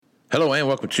Hello and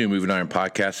welcome to Moving Iron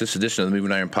Podcast. This edition of the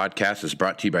Moving Iron Podcast is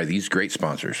brought to you by these great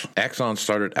sponsors. Axon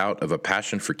started out of a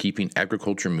passion for keeping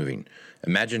agriculture moving.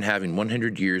 Imagine having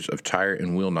 100 years of tire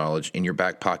and wheel knowledge in your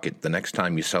back pocket the next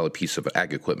time you sell a piece of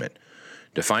ag equipment.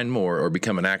 To find more or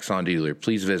become an Axon dealer,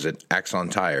 please visit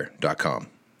axontire.com.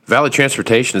 Valley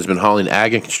Transportation has been hauling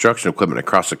ag and construction equipment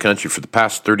across the country for the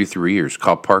past 33 years.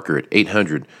 Call Parker at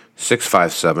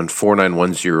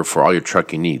 800-657-4910 for all your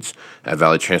trucking needs. At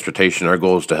Valley Transportation, our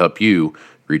goal is to help you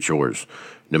reach yours.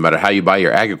 No matter how you buy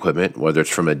your ag equipment, whether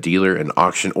it's from a dealer, an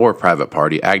auction, or a private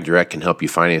party, AgDirect can help you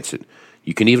finance it.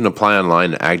 You can even apply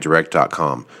online at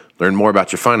agdirect.com. Learn more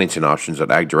about your financing options at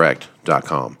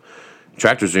agdirect.com.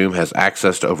 TractorZoom has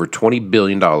access to over $20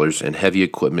 billion in heavy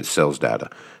equipment sales data.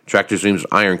 TractorZoom's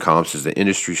Iron Comps is the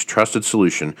industry's trusted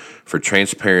solution for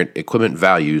transparent equipment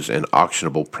values and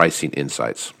auctionable pricing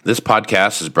insights. This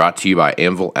podcast is brought to you by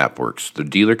Anvil AppWorks. The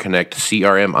Dealer Connect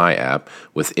CRMI app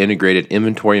with integrated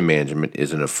inventory management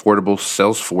is an affordable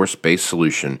Salesforce-based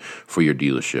solution for your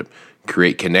dealership.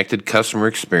 Create connected customer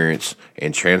experience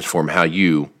and transform how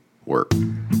you work.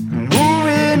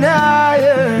 Moving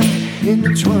iron in the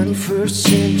 21st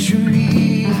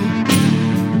century.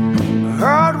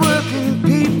 Hard-working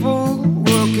people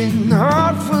working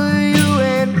hard for you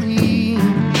and me.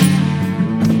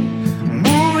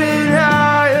 Moving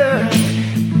iron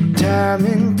time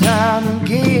and time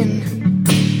again.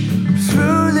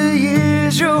 Through the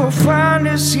years you'll find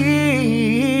us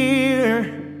here.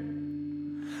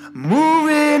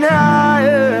 Moving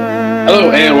iron.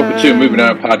 Hello and welcome to Moving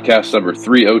Iron Podcast number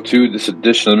 302. This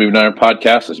edition of the Moving Iron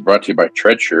Podcast is brought to you by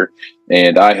TreadSure,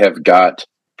 and I have got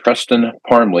Preston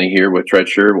Parmley here with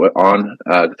TreadSure on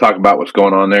to talk about what's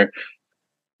going on there.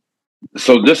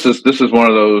 So this is one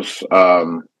of those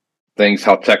things,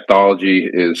 how technology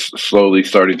is slowly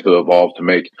starting to evolve to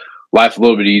make life a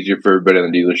little bit easier for everybody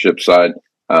on the dealership side.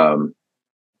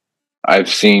 I've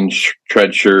seen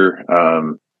TreadSure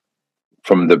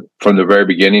from the very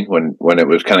beginning when it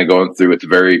was kind of going through its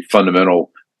very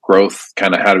fundamental growth,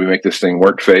 kind of how do we make this thing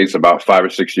work phase about 5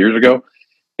 or 6 years ago,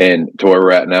 and to where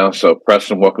we're at now. So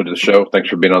Preston, welcome to the show. Thanks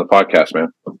for being on the podcast,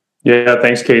 man. Yeah,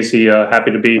 thanks, Casey. Happy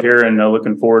to be here and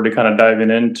looking forward to kind of diving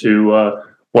into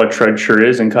what TreadSure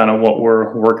is and kind of what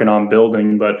we're working on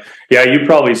building. But yeah, you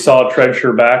probably saw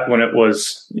TreadSure back when it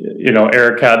was,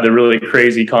 Eric had the really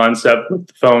crazy concept with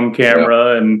the phone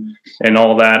camera and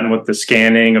all that, and with the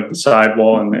scanning of the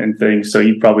sidewall and things. So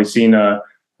you've probably seen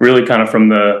really kind of from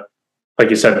the, like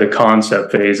you said, the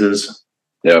concept phases.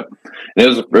 Yeah, and it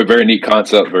was a very neat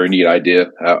concept, very neat idea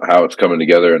how it's coming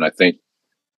together. And I think,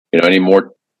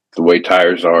 anymore, the way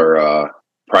tires are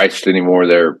priced anymore,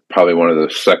 they're probably one of the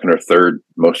second or third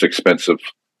most expensive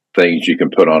things you can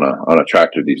put on a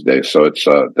tractor these days. So it's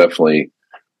definitely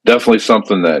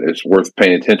something that is worth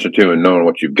paying attention to and knowing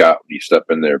what you've got when you step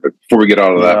in there. But before we get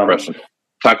out of that, Preston,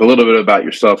 talk a little bit about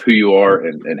yourself, who you are,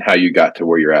 and how you got to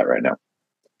where you're at right now.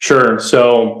 Sure.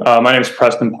 So my name is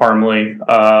Preston Parmley.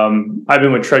 I've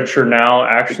been with TreadSure now.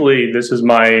 Actually, this is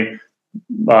my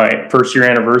first year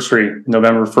anniversary,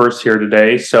 November 1st here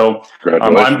today. So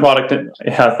I'm product.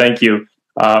 Thank you.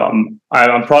 I'm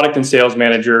product and sales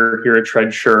manager here at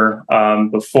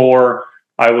TreadSure. Before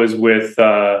I was with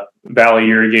Valley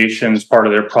Irrigation as part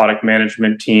of their product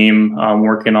management team,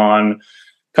 working on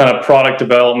kind of product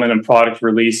development and product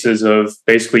releases of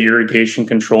basically irrigation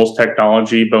controls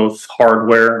technology, both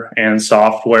hardware and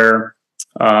software.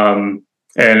 And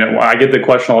I get the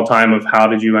question all the time of how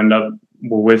did you end up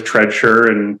with TreadSure,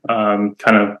 and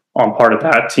kind of on part of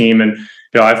that team. And,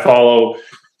 I follow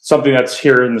something that's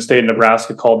here in the state of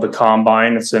Nebraska called the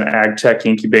Combine. It's an ag tech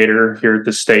incubator here at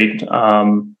the state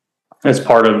as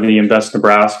part of the Invest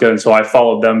Nebraska. And so I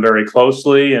followed them very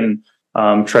closely, and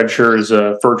TreadSure is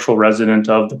a virtual resident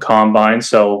of the Combine.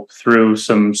 So through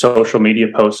some social media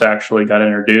posts, actually got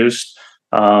introduced,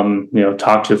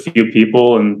 talked to a few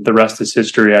people, and the rest is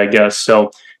history, I guess.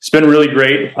 So it's been really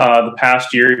great. The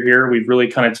past year here, we've really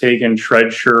kind of taken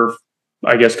TreadSure,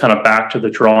 I guess, kind of back to the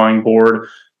drawing board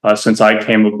since I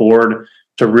came aboard,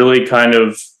 to really kind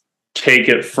of take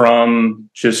it from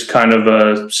just kind of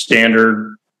a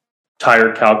standard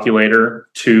tire calculator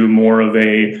to more of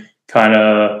a kind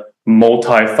of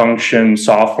multi-function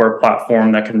software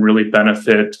platform that can really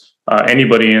benefit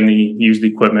anybody in the used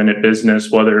equipment business,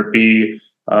 whether it be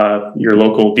your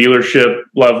local dealership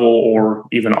level or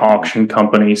even auction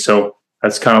company. So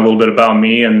that's kind of a little bit about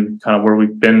me and kind of where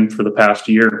we've been for the past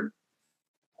year.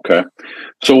 Okay,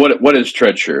 so what is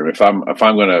TreadSure? If I'm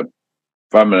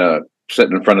gonna sit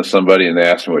in front of somebody and they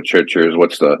ask me what TreadSure is,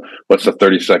 what's the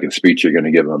 30-second speech you're going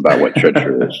to give them about what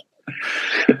TreadSure is?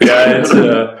 Yeah, it's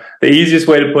the easiest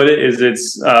way to put it is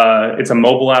it's a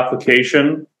mobile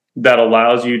application that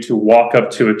allows you to walk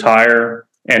up to a tire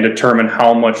and determine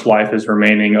how much life is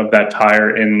remaining of that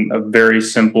tire in a very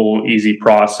simple, easy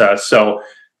process. So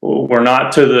we're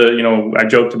not to the, I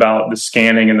joked about the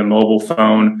scanning and the mobile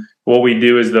phone. What we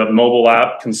do is the mobile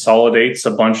app consolidates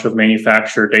a bunch of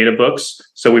manufacturer data books.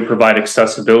 So we provide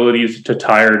accessibility to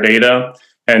tire data.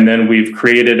 And then we've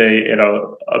created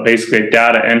basically a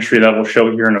data entry that we'll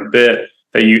show here in a bit,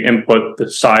 that you input the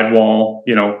sidewall,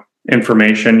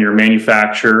 information, your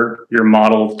manufacturer, your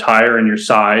model of tire, and your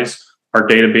size. Our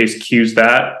database queues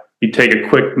that. You take a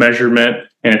quick measurement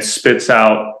and it spits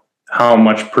out how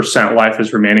much percent life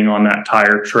is remaining on that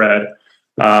tire tread.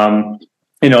 I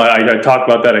talked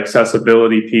about that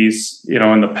accessibility piece.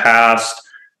 In the past,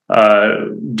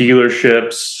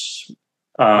 dealerships,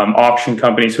 auction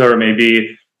companies, whoever it may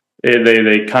be,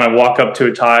 they kind of walk up to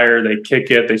a tire, they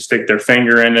kick it, they stick their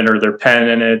finger in it or their pen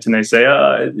in it, and they say,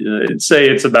 say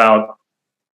it's about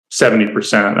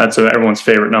 70%. That's everyone's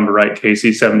favorite number, right,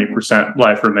 Casey? 70%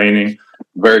 life remaining.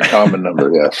 Very common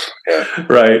number, yes. Yeah.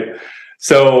 Right.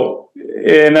 So,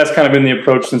 and that's kind of been the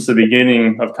approach since the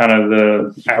beginning of kind of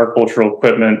the agricultural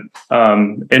equipment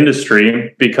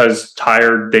industry, because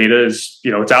tire data is,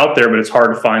 it's out there, but it's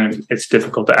hard to find. It's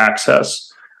difficult to access.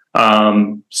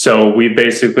 So we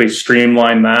basically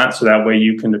streamline that so that way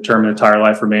you can determine the tire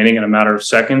life remaining in a matter of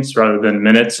seconds rather than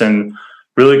minutes, and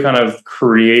really kind of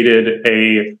created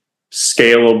a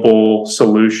scalable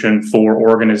solution for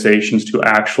organizations to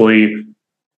actually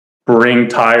bring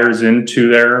tires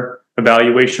into their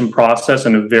evaluation process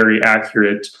in a very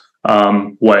accurate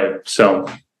way. So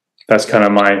that's kind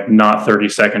of my not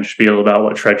 30-second spiel about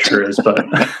what TreadSure is, but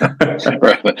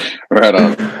right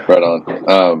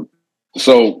on.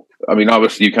 So,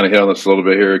 obviously you kind of hit on this a little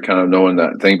bit here, kind of knowing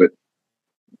that thing, but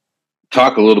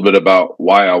talk a little bit about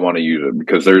why I want to use it,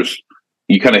 because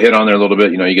you kind of hit on there a little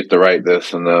bit, you get the right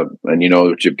this and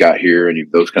what you've got here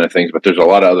and those kind of things, but there's a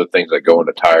lot of other things that go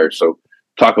into tires. So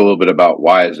talk a little bit about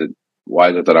why is it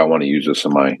that I want to use this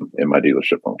in my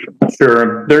dealership function?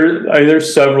 Sure.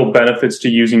 There's several benefits to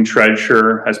using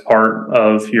TreadSure as part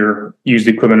of your used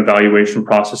equipment evaluation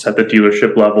process at the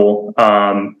dealership level.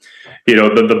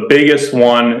 The biggest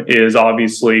one is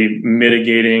obviously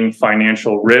mitigating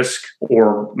financial risk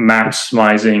or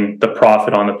maximizing the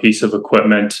profit on the piece of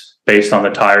equipment based on the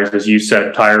tires. As you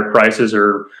said, tire prices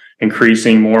are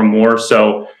increasing more and more.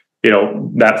 So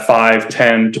that $5,000,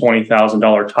 $10,000,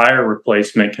 $20,000 tire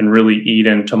replacement can really eat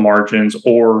into margins,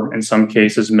 or in some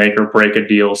cases make or break a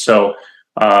deal. So,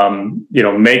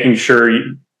 making sure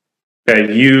that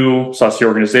you, plus the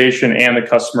organization and the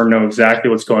customer, know exactly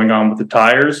what's going on with the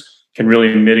tires can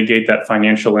really mitigate that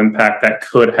financial impact that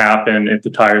could happen if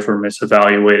the tires were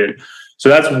misevaluated. So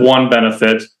that's one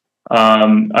benefit.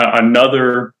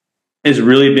 Another is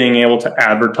really being able to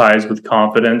advertise with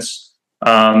confidence.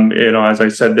 As I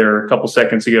said there a couple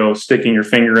seconds ago, sticking your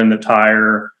finger in the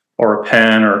tire or a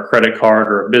pen or a credit card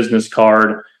or a business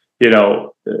card,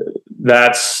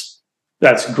 that's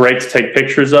great to take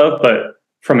pictures of, but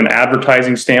from an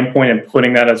advertising standpoint and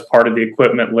putting that as part of the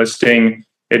equipment listing,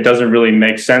 it doesn't really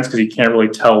make sense because you can't really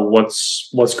tell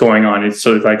what's going on. It's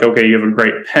like, okay, you have a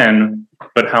great pen,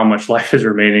 but how much life is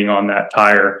remaining on that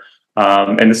tire?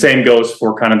 And the same goes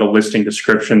for kind of the listing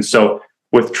description. So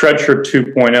with TreadSure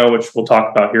 2.0, which we'll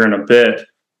talk about here in a bit,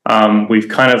 we've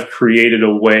kind of created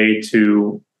a way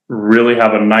to really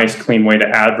have a nice, clean way to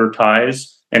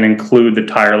advertise and include the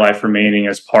tire life remaining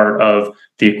as part of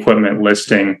the equipment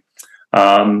listing.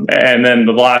 And then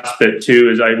the last bit too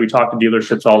is we talk to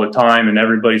dealerships all the time, and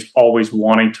everybody's always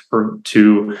wanting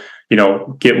to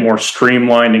get more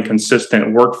streamlined and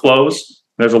consistent workflows.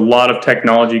 There's a lot of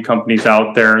technology companies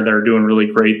out there that are doing really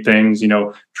great things.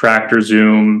 Tractor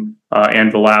Zoom,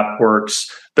 Anvil AppWorks,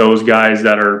 those guys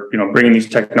that are bringing these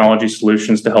technology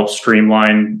solutions to help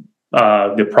streamline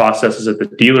the processes at the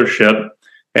dealership,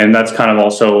 and that's kind of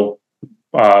also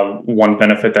one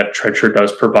benefit that TreadSure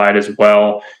does provide as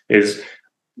well, is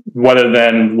rather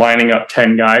than lining up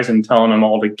 10 guys and telling them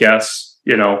all to guess,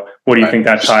 what do you think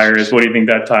that tire is? What do you think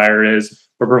that tire is?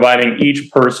 We're providing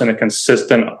each person a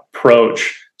consistent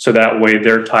approach so that way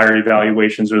their tire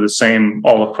evaluations are the same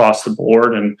all across the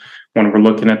board. And when we're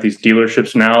looking at these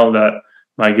dealerships now that,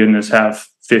 my goodness, have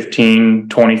 15,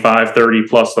 25, 30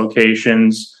 plus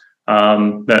locations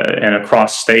and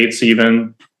across states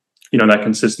even, that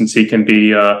consistency can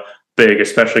be big,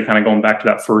 especially kind of going back to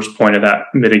that first point of that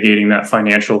mitigating that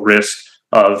financial risk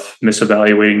of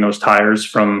misevaluating those tires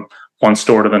from one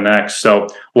store to the next. So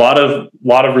a lot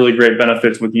of really great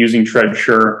benefits with using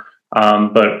TreadSure.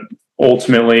 But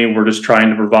ultimately, we're just trying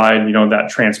to provide, that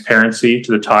transparency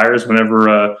to the tires whenever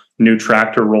a new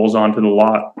tractor rolls onto the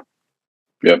lot.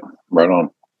 Yep, right on.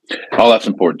 All that's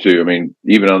important too. I mean,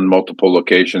 even on multiple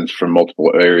locations from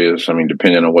multiple areas, I mean,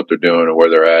 depending on what they're doing or where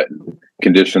they're at, and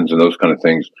conditions and those kind of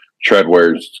things, tread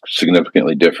wear is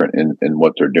significantly different in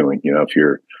what they're doing. If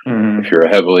you're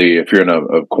if you're in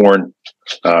a corn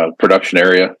production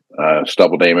area,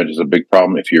 stubble damage is a big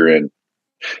problem. If you're in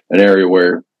an area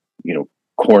where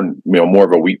corn, more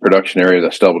of a wheat production area,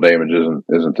 the stubble damage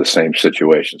isn't the same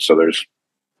situation. So there's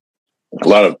a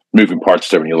lot of moving parts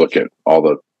there when you look at all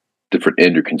the different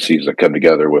intricacies that come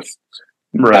together with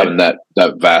having that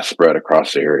vast spread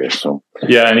across the area. So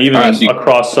and even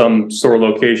across some store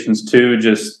locations too,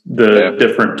 just the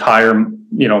different tire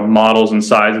models and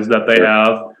sizes that they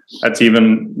have. That's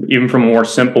even from a more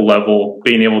simple level,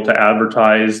 being able to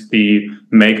advertise the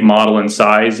make, model, and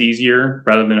size easier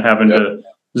rather than having to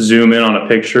zoom in on a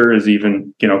picture is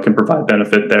even can provide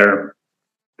benefit there.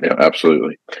 Yeah,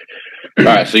 absolutely. All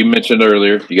right, so you mentioned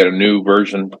earlier you got a new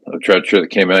version of TreadSure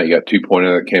that came out. You got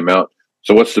 2.0 that came out.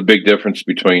 So what's the big difference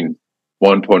between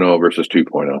 1.0 versus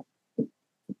 2.0?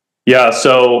 Yeah,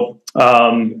 so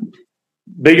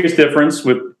biggest difference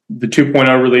with the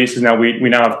 2.0 release is now we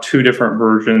now have two different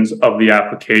versions of the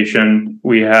application.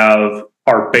 We have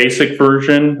our basic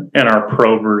version and our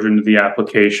pro version of the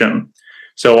application.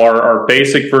 So our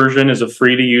basic version is a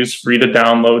free to use, free to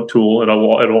download tool.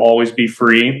 It'll always be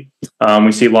free.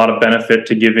 We see a lot of benefit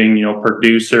to giving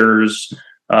producers,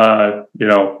 guys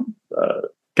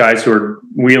who are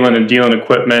wheeling and dealing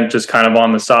equipment just kind of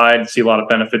on the side. See a lot of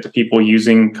benefit to people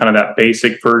using kind of that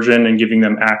basic version and giving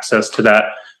them access to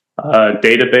that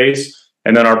database.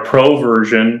 And then our pro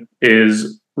version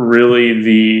is really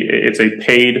it's a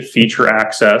paid feature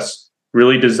access,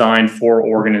 really designed for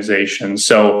organizations.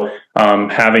 So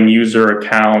having user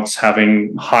accounts,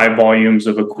 having high volumes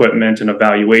of equipment and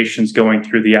evaluations going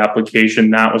through the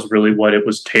application, that was really what it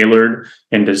was tailored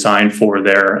and designed for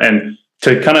there. And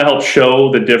to kind of help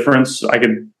show the difference, I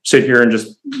could sit here and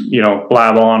just,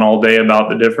 blab on all day about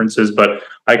the differences, but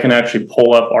I can actually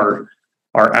pull up our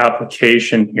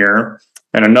application here.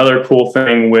 And another cool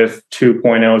thing with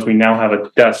 2.0 is we now have a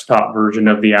desktop version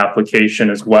of the application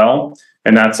as well.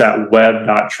 And that's at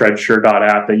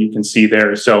web.treadsure.app that you can see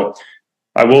there. So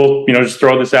I will, just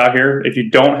throw this out here. If you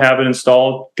don't have it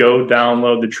installed, go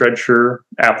download the TreadSure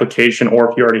application, or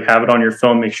if you already have it on your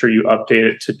phone, make sure you update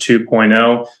it to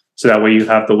 2.0. So that way you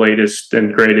have the latest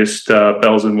and greatest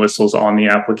bells and whistles on the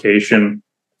application.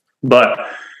 But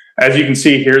as you can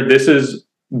see here, this is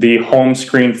the home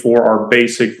screen for our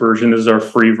basic version. This is our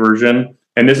free version.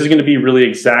 And this is going to be really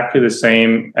exactly the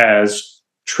same as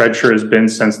TreadSure has been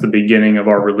since the beginning of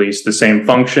our release. The same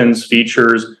functions,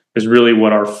 features is really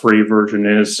what our free version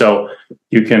is. So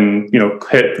you can,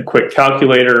 hit the quick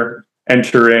calculator,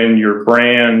 enter in your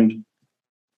brand,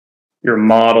 your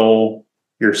model,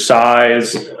 your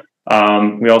size.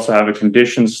 We also have a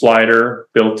condition slider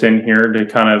built in here to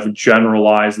kind of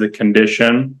generalize the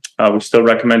condition. We still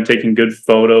recommend taking good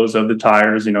photos of the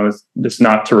tires. It's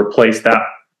not to replace that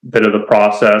bit of the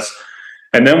process.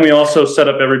 And then we also set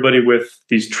up everybody with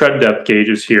these tread depth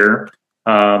gauges here.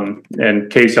 And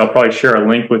Casey, I'll probably share a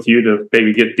link with you to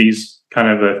maybe get these kind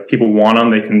of, if people want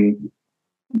them, they can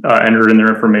enter in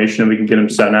their information and we can get them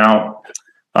sent out.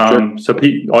 Sure. So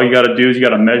all you got to do is you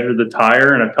got to measure the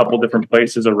tire in a couple different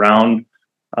places around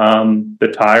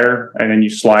the tire, and then you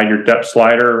slide your depth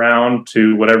slider around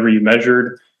to whatever you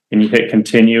measured, and you hit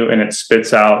continue, and it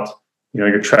spits out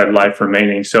your tread life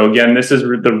remaining. So again, this is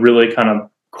the really kind of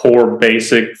core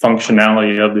basic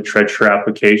functionality of the TreadSure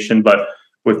application. But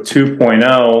with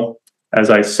 2.0, as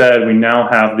I said, we now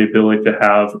have the ability to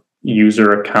have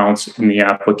user accounts in the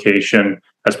application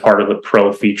as part of the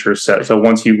pro feature set. So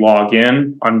once you log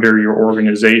in under your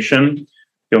organization,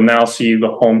 you'll now see the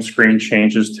home screen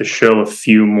changes to show a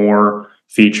few more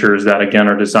features that, again,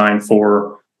 are designed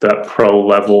for that pro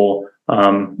level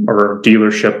or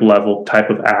dealership level type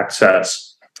of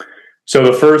access. So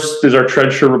the first is our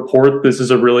TreadSure report. This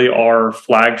is really our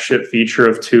flagship feature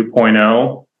of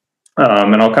 2.0.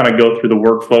 And I'll kind of go through the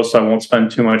workflow, so I won't spend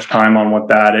too much time on what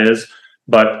that is.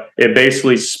 But it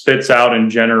basically spits out and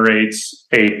generates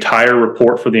a tire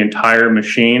report for the entire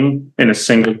machine in a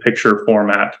single picture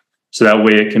format. So that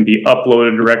way it can be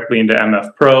uploaded directly into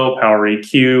MF Pro, Power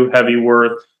EQ,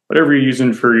 Heavyworth, whatever you're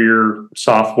using for your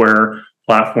software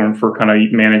platform for kind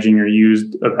of managing your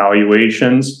used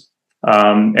evaluations.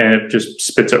 And it just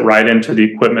spits it right into the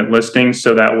equipment listing.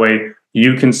 So that way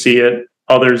you can see it,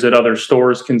 others at other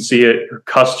stores can see it, your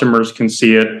customers can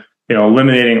see it,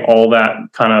 eliminating all that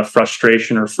kind of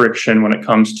frustration or friction when it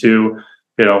comes to,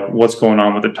 what's going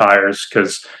on with the tires,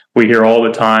 because we hear all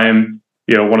the time,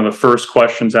 one of the first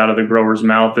questions out of the grower's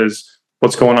mouth is,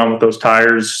 what's going on with those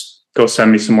tires? Go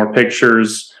send me some more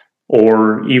pictures.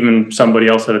 Or even somebody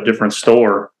else at a different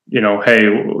store, hey,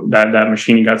 that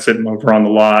machine you got sitting over on the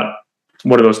lot,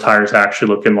 what are those tires actually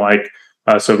looking like?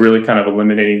 So really kind of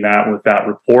eliminating that with that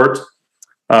report.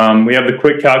 We have the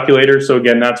quick calculator. So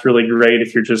again, that's really great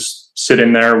if you're just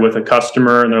sitting there with a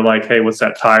customer and they're like, hey, what's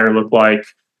that tire look like?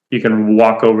 You can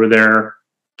walk over there,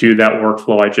 do that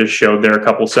workflow I just showed there a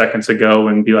couple seconds ago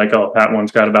and be like, oh, that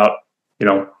one's got about,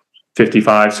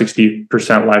 55,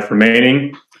 60% life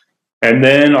remaining. And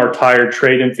then our tire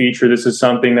trade-in feature, this is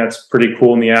something that's pretty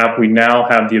cool in the app. We now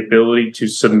have the ability to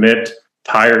submit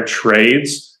tire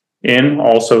trades in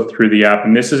also through the app.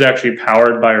 And this is actually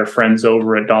powered by our friends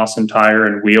over at Dawson Tire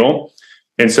and Wheel.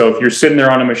 And so if you're sitting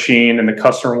there on a machine and the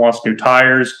customer wants new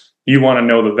tires, you want to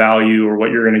know the value or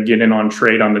what you're going to get in on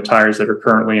trade on the tires that are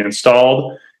currently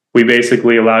installed. We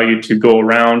basically allow you to go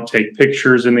around, take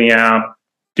pictures in the app,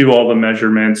 do all the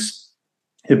measurements.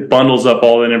 It bundles up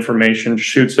all that information,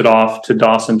 shoots it off to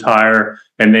Dawson Tire,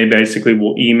 and they basically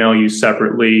will email you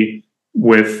separately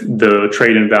with the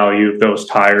trade-in value of those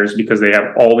tires because they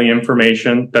have all the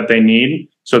information that they need.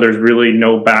 So there's really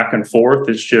no back and forth.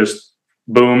 It's just,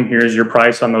 boom, here's your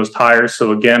price on those tires.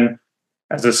 So again,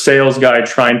 as a sales guy,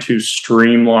 trying to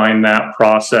streamline that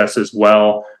process as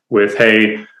well with,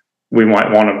 hey, we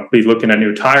might want to be looking at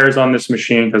new tires on this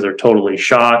machine because they're totally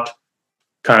shot.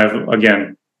 Kind of,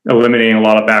 again, eliminating a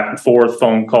lot of back and forth,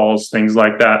 phone calls, things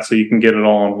like that, so you can get it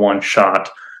all in one shot.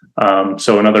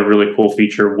 So another really cool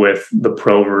feature with the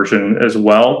Pro version as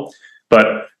well.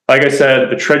 But like I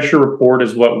said, the TreadSure report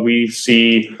is what we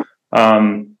see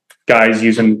guys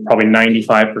using probably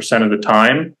 95% of the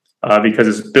time because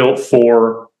it's built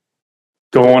for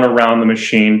going around the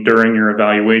machine during your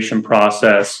evaluation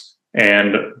process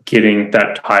and getting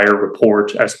that tire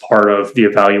report as part of the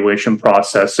evaluation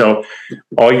process. So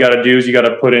all you got to do is you got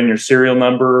to put in your serial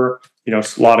number. A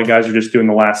lot of guys are just doing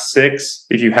the last 6.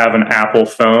 If you have an Apple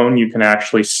phone, you can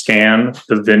actually scan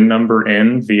the VIN number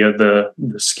in via the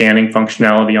scanning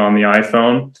functionality on the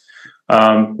iPhone.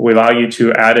 We allow you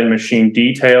to add in machine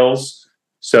details.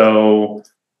 So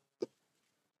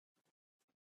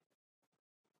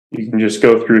you can just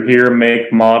go through here,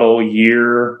 make, model,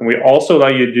 year. And we also allow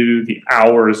you to do the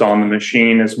hours on the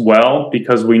machine as well,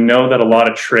 because we know that a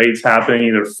lot of trades happen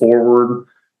either forward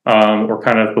or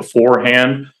kind of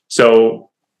beforehand.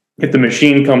 So if the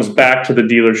machine comes back to the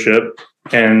dealership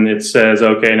and it says,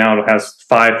 okay, now it has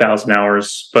 5,000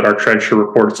 hours, but our TreadSure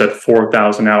report is at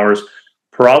 4,000 hours,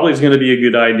 probably is going to be a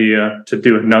good idea to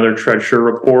do another TreadSure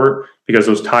report because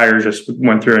those tires just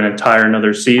went through an entire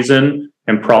another season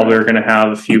and probably are going to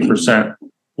have a few percent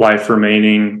life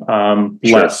remaining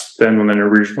less than when they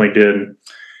originally did.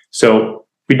 So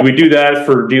we do that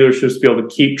for dealerships to be able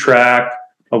to keep track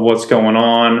of what's going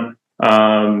on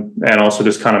and also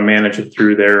just kind of manage it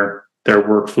through their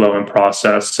workflow and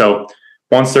process. So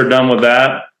once they're done with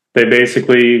that, they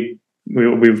basically,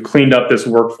 we've cleaned up this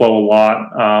workflow a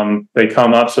lot. They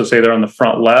come up, so say they're on the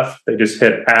front left, they just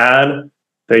hit add.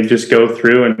 They just go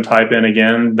through and type in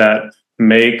again that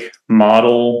make,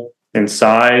 model, and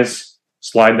size,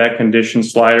 slide that condition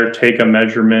slider, take a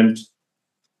measurement,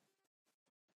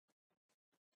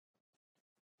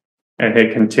 and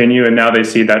hit continue. And now they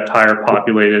see that tire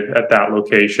populated at that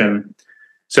location.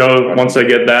 So once they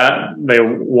get that, they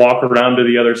walk around to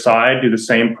the other side, do the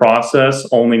same process,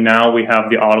 only now we have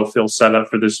the autofill set up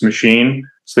for this machine.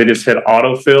 So they just hit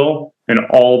autofill and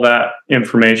all that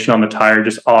information on the tire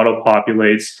just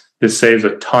auto-populates. This saves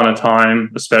a ton of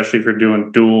time, especially if you're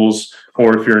doing duals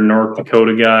or if you're a North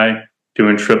Dakota guy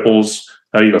doing triples,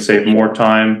 you can save more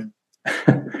time.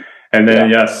 And then,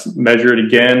 yes, measure it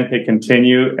again, hit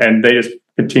continue, and they just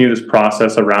continue this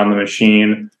process around the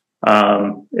machine.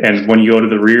 And when you go to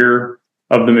the rear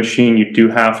of the machine, you do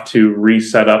have to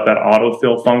reset up that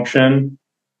autofill function.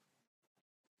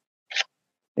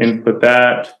 Input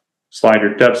that, slide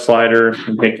your depth slider,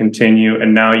 and hit continue.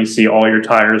 And now you see all your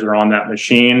tires are on that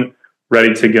machine,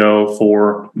 ready to go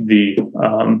for the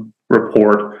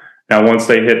report. Now, once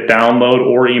they hit download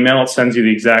or email, it sends you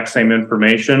the exact same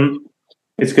information.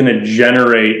 It's going to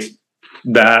generate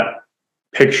that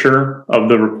picture of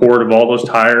the report of all those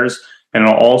tires, and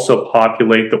it'll also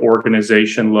populate the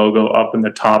organization logo up in the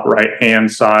top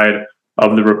right-hand side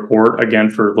of the report, again,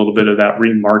 for a little bit of that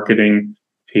remarketing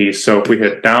piece. So if we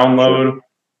hit download,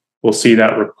 we'll see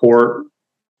that report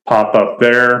pop up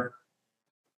there.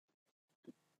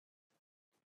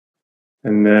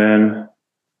 And then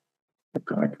I'm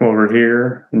going to come over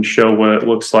here and show what it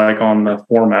looks like on the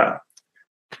format.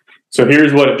 So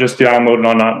here's what it just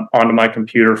downloaded onto my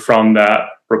computer from that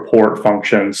report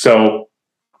function. So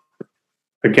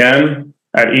again,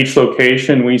 at each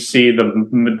location, we see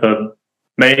the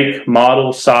make,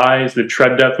 model, size, the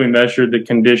tread depth we measured, the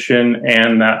condition,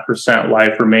 and that percent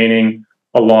life remaining,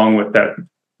 along with that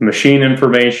machine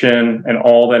information and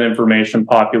all that information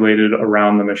populated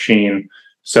around the machine.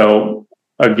 So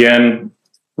again,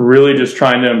 really just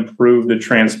trying to improve the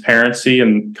transparency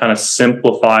and kind of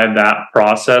simplify that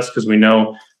process, because we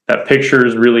know that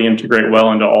pictures really integrate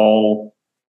well into all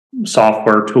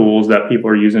software tools that people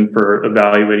are using for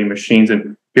evaluating machines.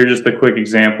 And here's just a quick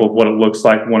example of what it looks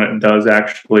like when it does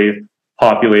actually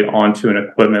populate onto an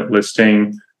equipment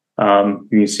listing. You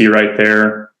can see right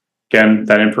there, again,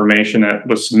 that information that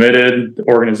was submitted, the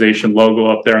organization logo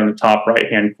up there in the top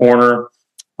right-hand corner.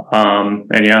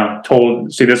 And yeah,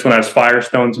 see, this one has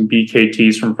Firestones and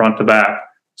BKTs from front to back.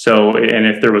 So, and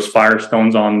if there was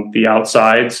Firestones on the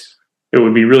outsides, it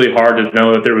would be really hard to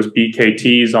know that there was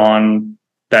BKTs on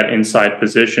that inside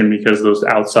position, because those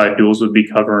outside duals would be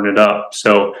covering it up.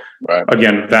 So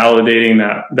again, validating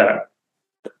that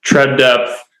tread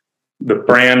depth, the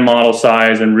brand, model,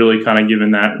 size, and really kind of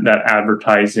giving that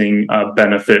advertising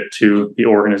benefit to the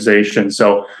organization.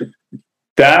 So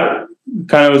that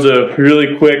kind of was a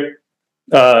really quick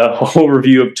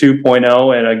overview of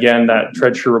 2.0. And again, that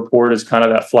TreadSure report is kind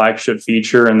of that flagship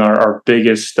feature and our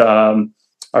biggest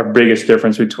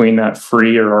difference between that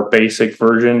free or our basic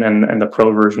version and the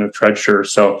pro version of TreadSure.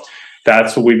 So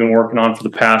that's what we've been working on for the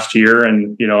past year.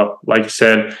 And, you know, like you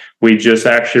said, we just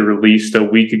actually released a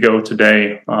week ago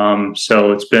today.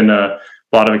 So it's been a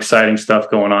lot of exciting stuff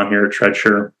going on here at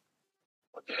TreadSure.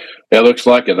 Yeah, it looks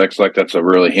like it. Looks like that's a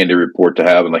really handy report to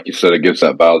have. And like you said, it gives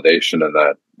that validation and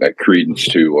that credence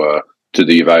to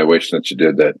the evaluation that you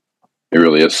did, that it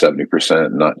really is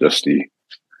 70%, not just the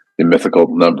mythical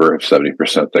number of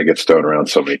 70% that gets thrown around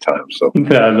so many times. So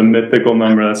yeah, the mythical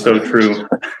number. That's so true.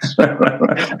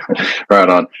 Right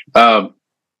on.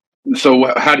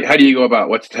 So how do you go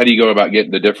about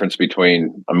getting the difference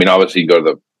between, I mean, obviously you go to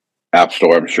the App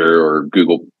Store, I'm sure, or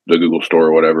the Google Store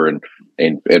or whatever,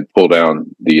 and pull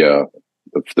down the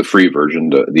free version,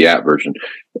 the app version.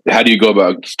 How do you go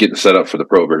about getting set up for the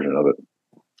pro version of it?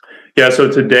 Yeah, so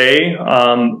today,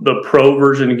 the pro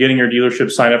version, getting your dealership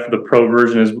signed up for the pro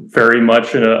version, is very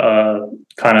much we're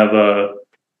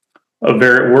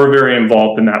very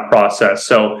involved in that process.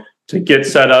 So to get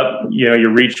set up, you know, you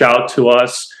reach out to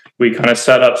us. We kind of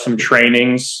set up some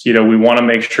trainings. You know, we want to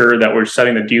make sure that we're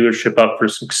setting the dealership up for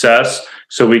success.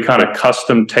 So we kind of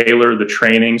custom tailor the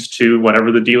trainings to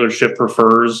whatever the dealership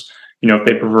prefers. You know, if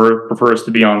they prefer us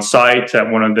to be on site at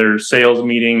one of their sales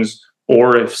meetings,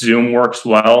 or if Zoom works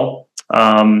well,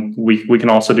 we can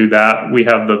also do that. We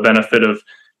have the benefit of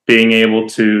being able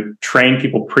to train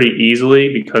people pretty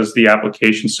easily because the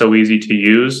application's so easy to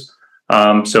use.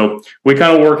 So we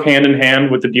kind of work hand in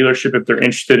hand with the dealership if they're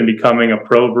interested in becoming a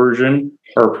pro version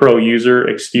or a pro user,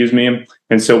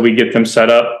 And so we get them set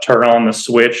up, turn on the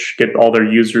switch, get all their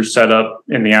users set up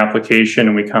in the application,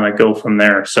 and we kind of go from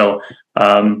there. So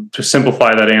to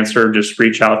simplify that answer, just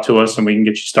reach out to us and we can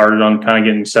get you started on kind of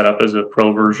getting set up as a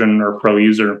pro version or pro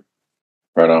user.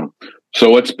 Right on.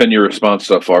 So what's been your response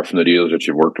so far from the dealers that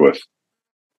you've worked with?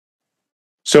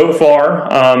 So far,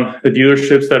 the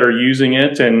dealerships that are using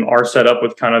it and are set up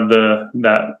with kind of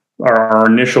our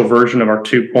initial version of our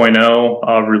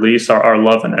 2.0 release are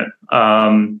loving it.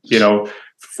 You know,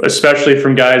 especially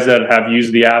from guys that have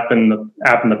used the app in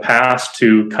the past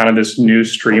to kind of this new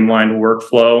streamlined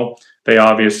workflow. They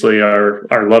obviously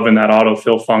are loving that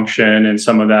autofill function and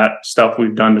some of that stuff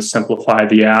we've done to simplify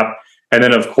the app. And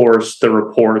then, of course, the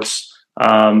reports,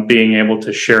 being able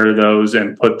to share those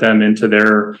and put them into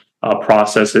their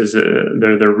processes,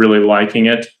 they're really liking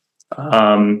it.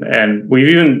 And we've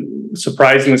even,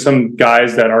 surprisingly, some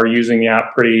guys that are using the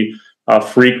app pretty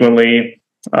frequently,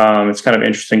 it's kind of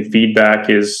interesting feedback,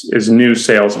 is new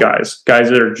sales guys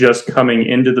that are just coming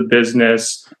into the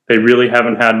business. They really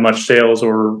haven't had much sales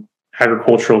or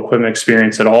agricultural equipment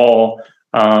experience at all.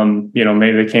 You know,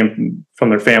 maybe they came from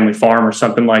their family farm or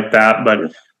something like that,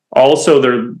 but also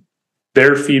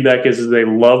their feedback is they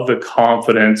love the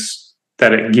confidence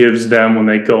that it gives them when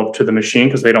they go up to the machine,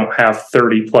 because they don't have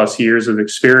 30 plus years of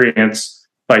experience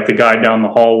like the guy down the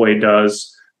hallway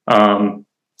does. And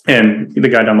the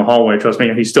guy down the hallway, trust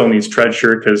me, he still needs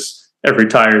TreadSure because every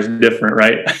tire is different,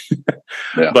 right?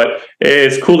 Yeah. But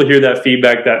it's cool to hear that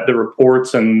feedback, that the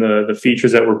reports and the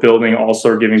features that we're building also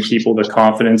are giving people the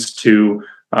confidence to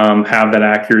have that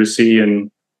accuracy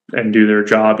and do their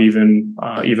job even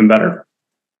better.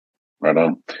 Right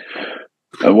on.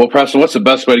 Well, Preston, what's the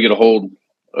best way to get a hold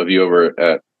of you over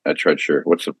at TreadSure?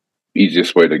 What's the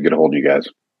easiest way to get a hold of you guys?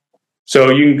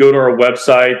 So you can go to our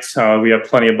website. We have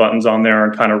plenty of buttons on there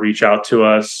and kind of reach out to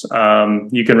us.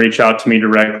 You can reach out to me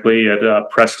directly at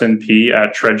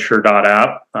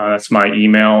prestonp@treadsure.app. That's my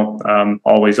email,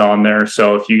 always on there.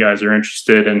 So if you guys are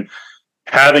interested in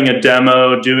having a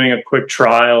demo, doing a quick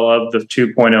trial of the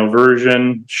 2.0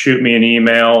 version, shoot me an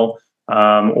email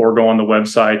or go on the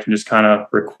website and just kind of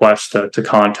request to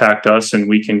contact us, and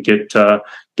we can get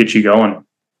you going.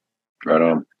 Right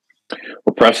on.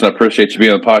 Well, Preston, I appreciate you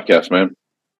being on the podcast, man.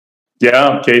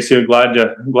 Yeah, Casey, glad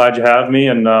you have me,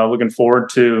 and looking forward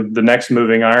to the next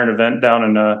Moving Iron event down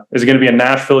in. Is it going to be in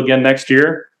Nashville again next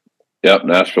year? Yep,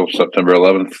 Nashville, September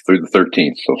 11th through the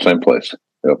 13th, so same place.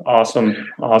 Yep. Awesome.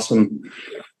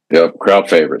 Yep, crowd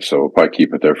favorite, so we'll probably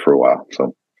keep it there for a while.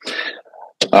 So,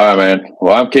 all right, man.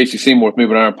 Well, I'm Casey Seymour with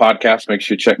Moving Iron Podcast. Make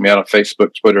sure you check me out on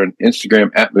Facebook, Twitter, and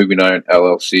Instagram at Moving Iron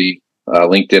LLC.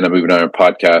 LinkedIn at Moving Iron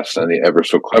Podcast, and the ever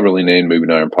so cleverly named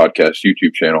Moving Iron Podcast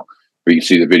YouTube channel, where you can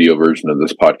see the video version of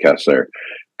this podcast there.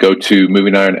 Go to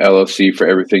Moving Iron LLC for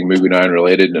everything Moving Iron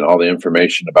related and all the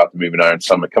information about the Moving Iron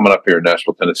Summit coming up here in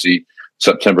Nashville, Tennessee,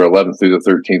 September 11th through the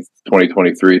 13th,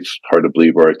 2023. It's hard to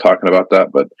believe we're already talking about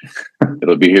that, but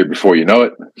it'll be here before you know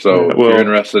it. So if you're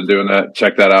interested in doing that,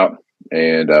 check that out,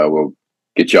 and we'll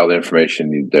get you all the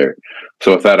information you need there.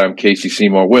 So with that, I'm Casey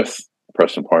Seymour with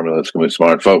Preston Parmley. Let's go move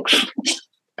smart, folks.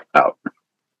 Out.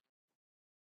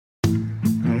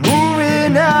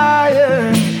 Moving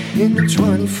higher in the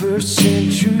 21st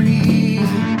century.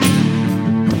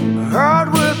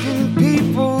 Hard-working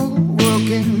people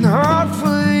working hard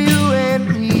for you and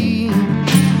me.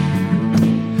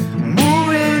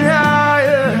 Moving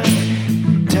higher,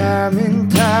 time and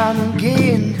time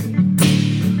again.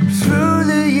 Through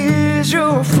the years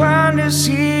you'll find us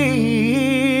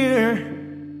here.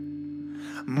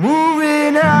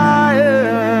 Moving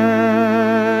iron.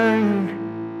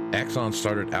 Axon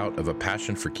started out of a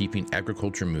passion for keeping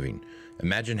agriculture moving.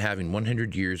 Imagine having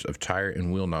 100 years of tire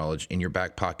and wheel knowledge in your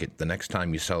back pocket the next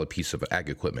time you sell a piece of ag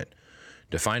equipment.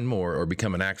 To find more or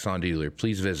become an Axon dealer,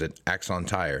 please visit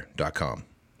axontire.com.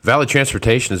 Valley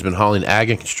Transportation has been hauling ag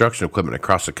and construction equipment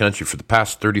across the country for the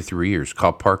past 33 years.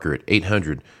 Call Parker at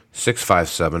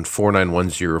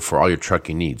 800-657-4910 for all your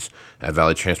trucking needs. At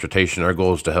Valley Transportation, our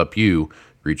goal is to help you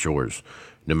reach yours.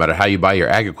 No matter how you buy your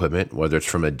ag equipment, whether it's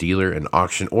from a dealer, an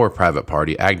auction, or a private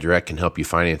party, AgDirect can help you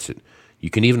finance it. You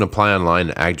can even apply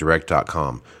online at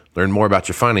agdirect.com. Learn more about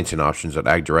your financing options at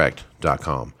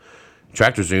agdirect.com.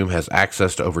 TractorZoom has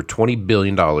access to over $20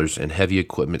 billion in heavy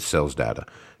equipment sales data.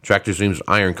 TractorZoom's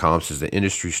Iron Comps is the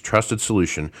industry's trusted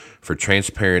solution for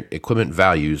transparent equipment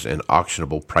values and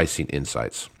auctionable pricing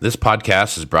insights. This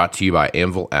podcast is brought to you by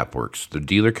Anvil AppWorks. The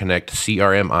Dealer Connect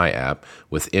CRMI app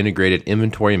with integrated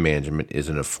inventory management is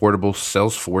an affordable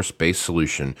Salesforce-based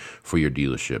solution for your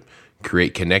dealership.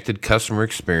 Create connected customer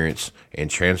experience and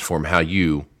transform how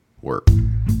you work.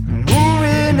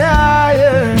 Moving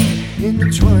higher in the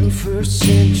 21st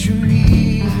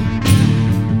century.